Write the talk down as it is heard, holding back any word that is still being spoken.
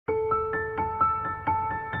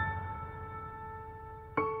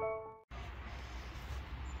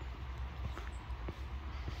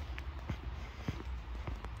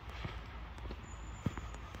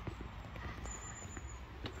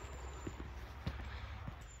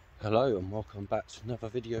Hello and welcome back to another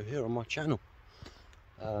video here on my channel.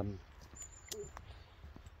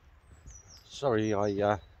 Sorry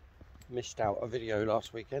I missed out a video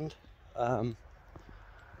last weekend.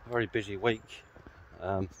 Very busy week.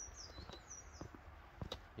 You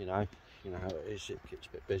know how it is, it gets a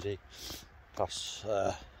bit busy. Plus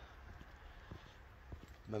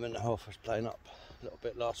my mental health was playing up a little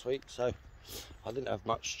bit last week, so I didn't have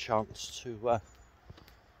much chance to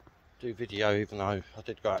do video, even though I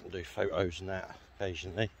did go out and do photos and that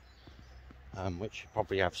occasionally, which you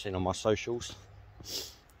probably have seen on my socials.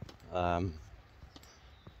 Whoever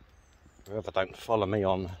don't follow me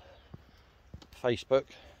on Facebook,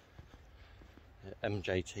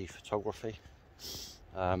 MJT Photography,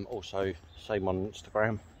 also same on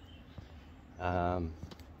Instagram, and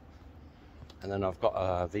then I've got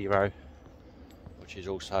a Vero, which is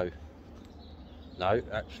also, no,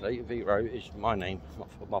 actually Vero is my name,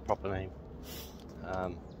 my proper name,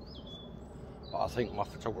 but I think my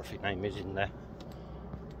photography name is in there.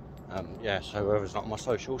 Yeah, so whoever's not on my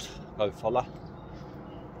socials, go follow,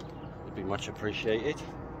 would be much appreciated.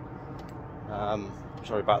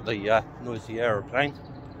 Sorry about the noisy aeroplane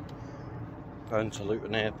going to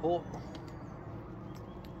Luton Airport.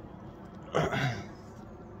 But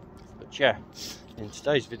yeah, in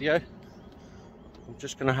today's video I'm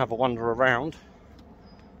just going to have a wander around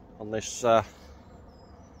on this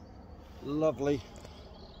lovely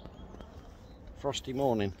frosty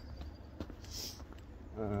morning.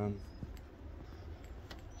 So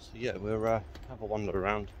yeah, we'll have a wander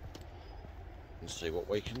around and see what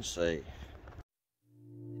we can see.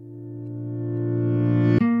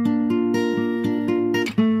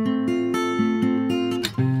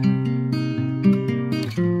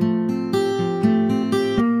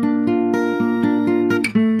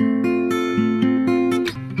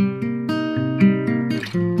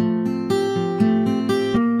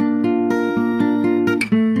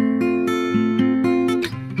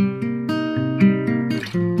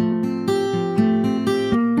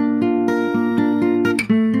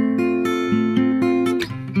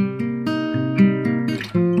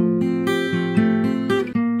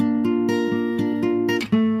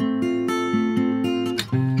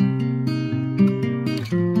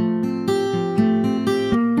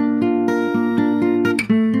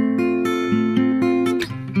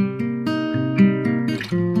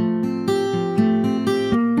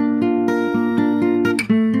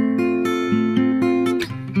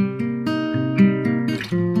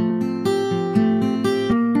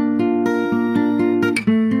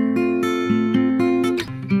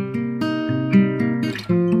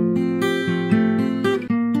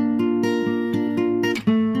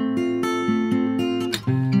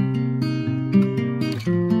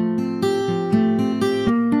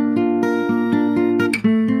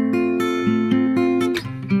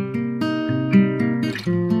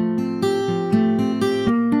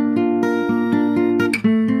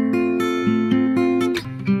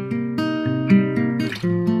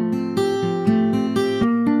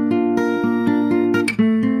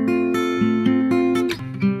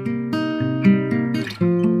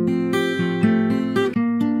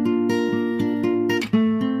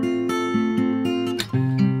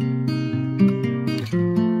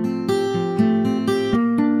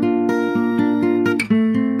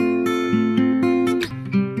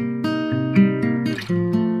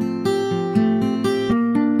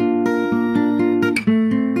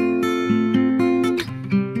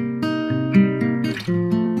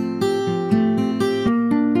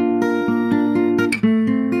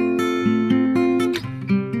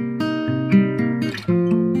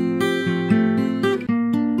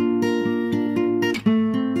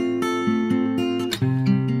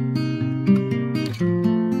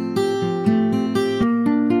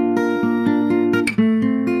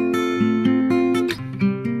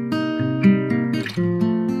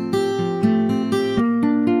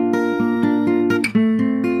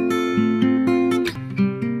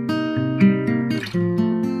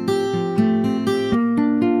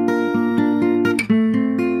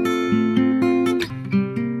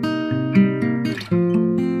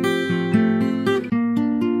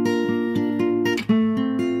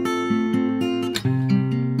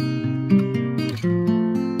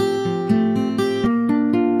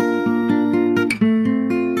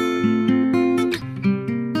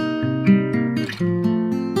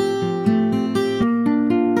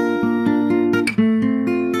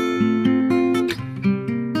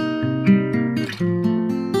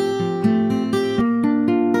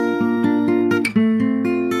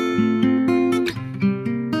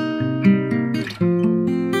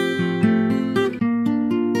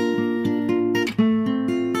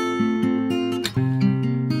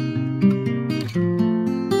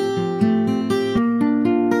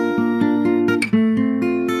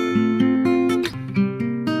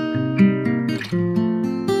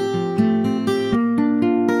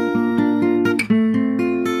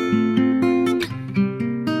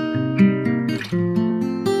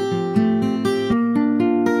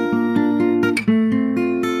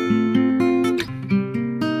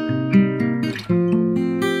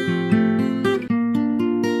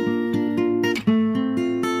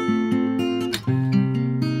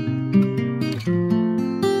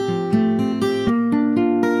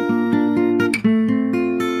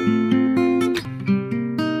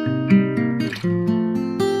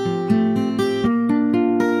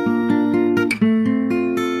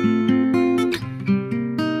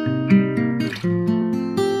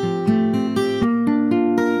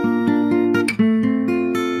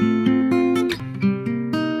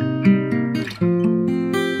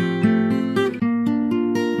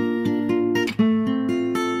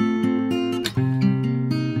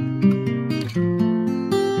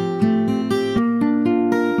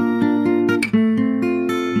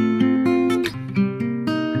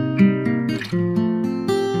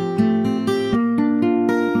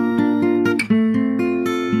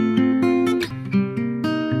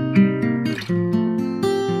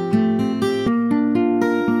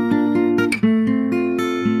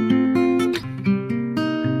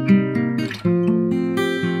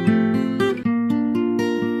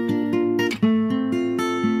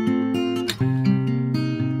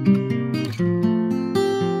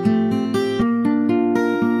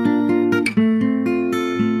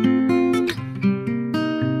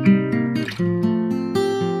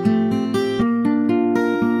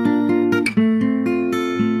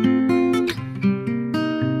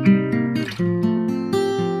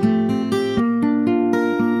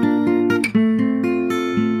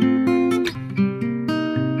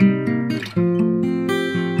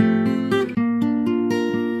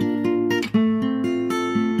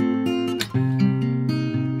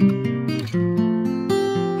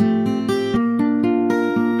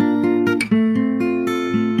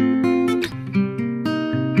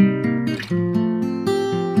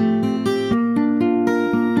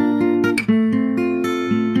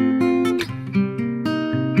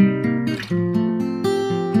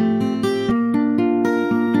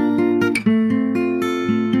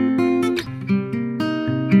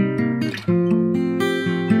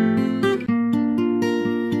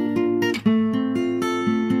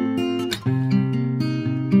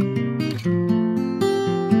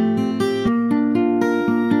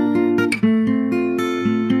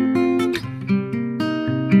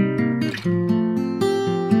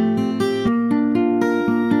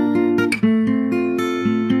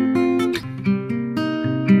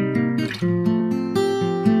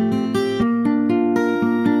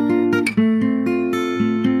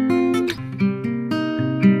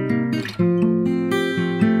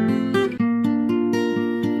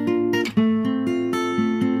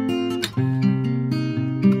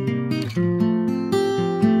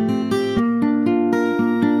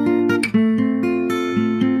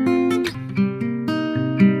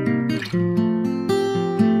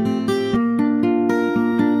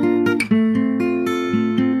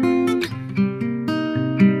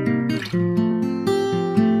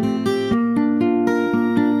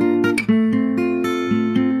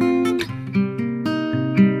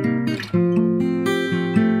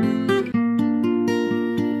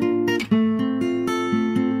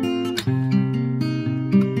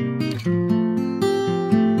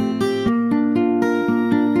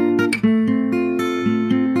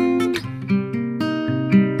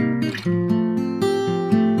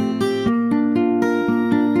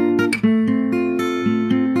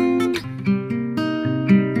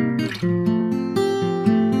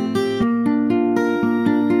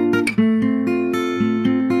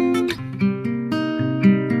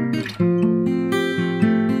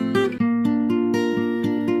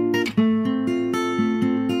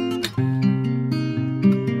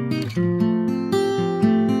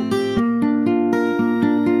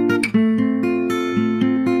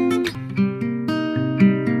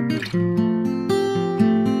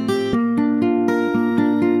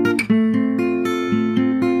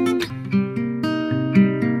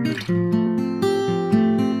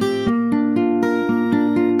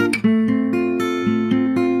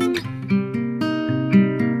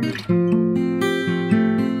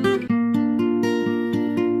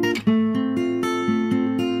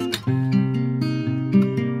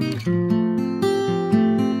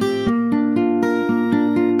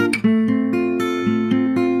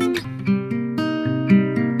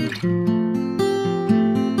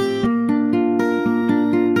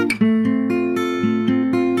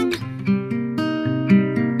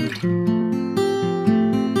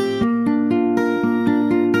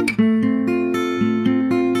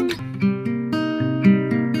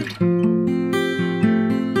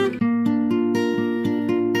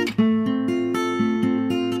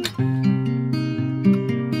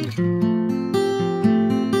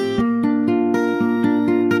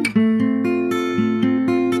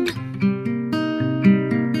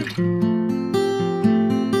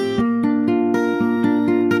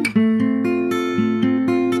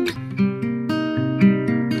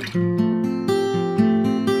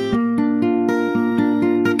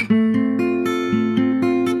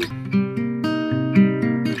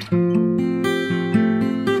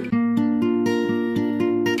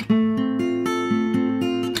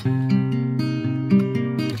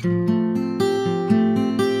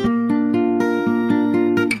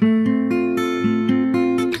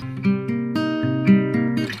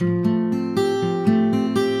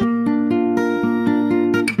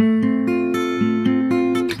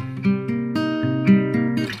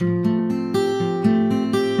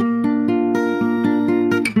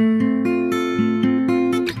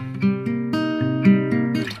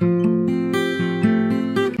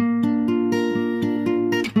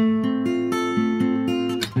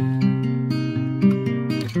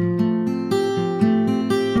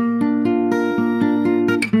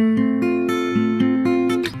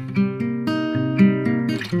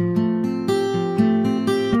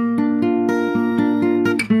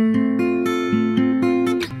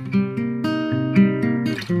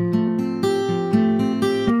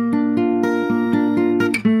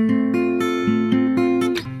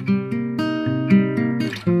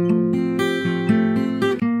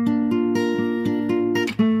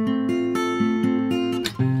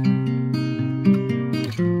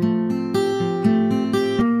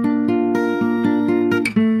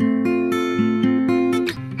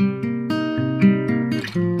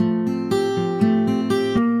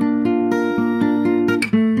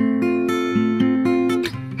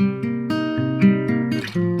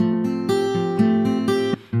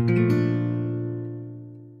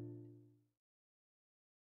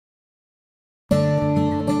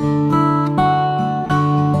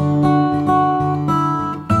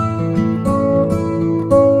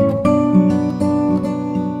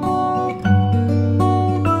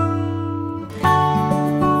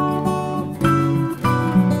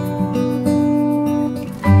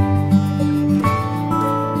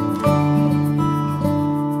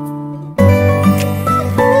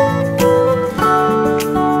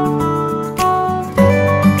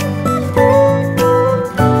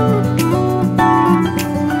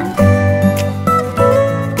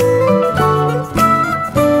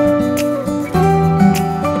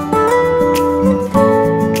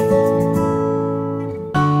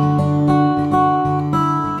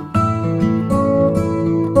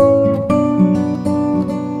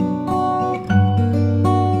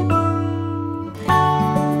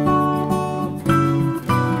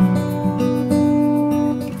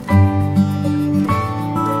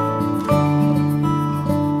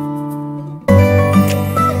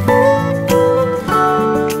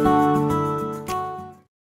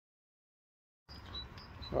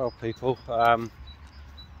 people.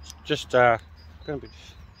 Just gonna be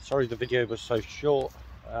sorry the video was so short.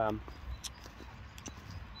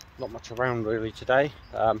 Not much around really today.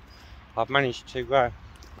 I've managed to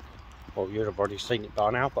well, you'd have already seen it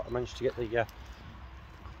by now, but I managed to get the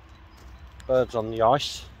birds on the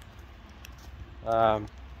ice. So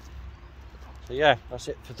yeah, that's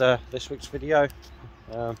it for this week's video.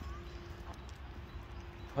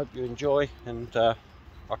 Hope you enjoy, and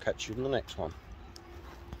I'll catch you in the next one.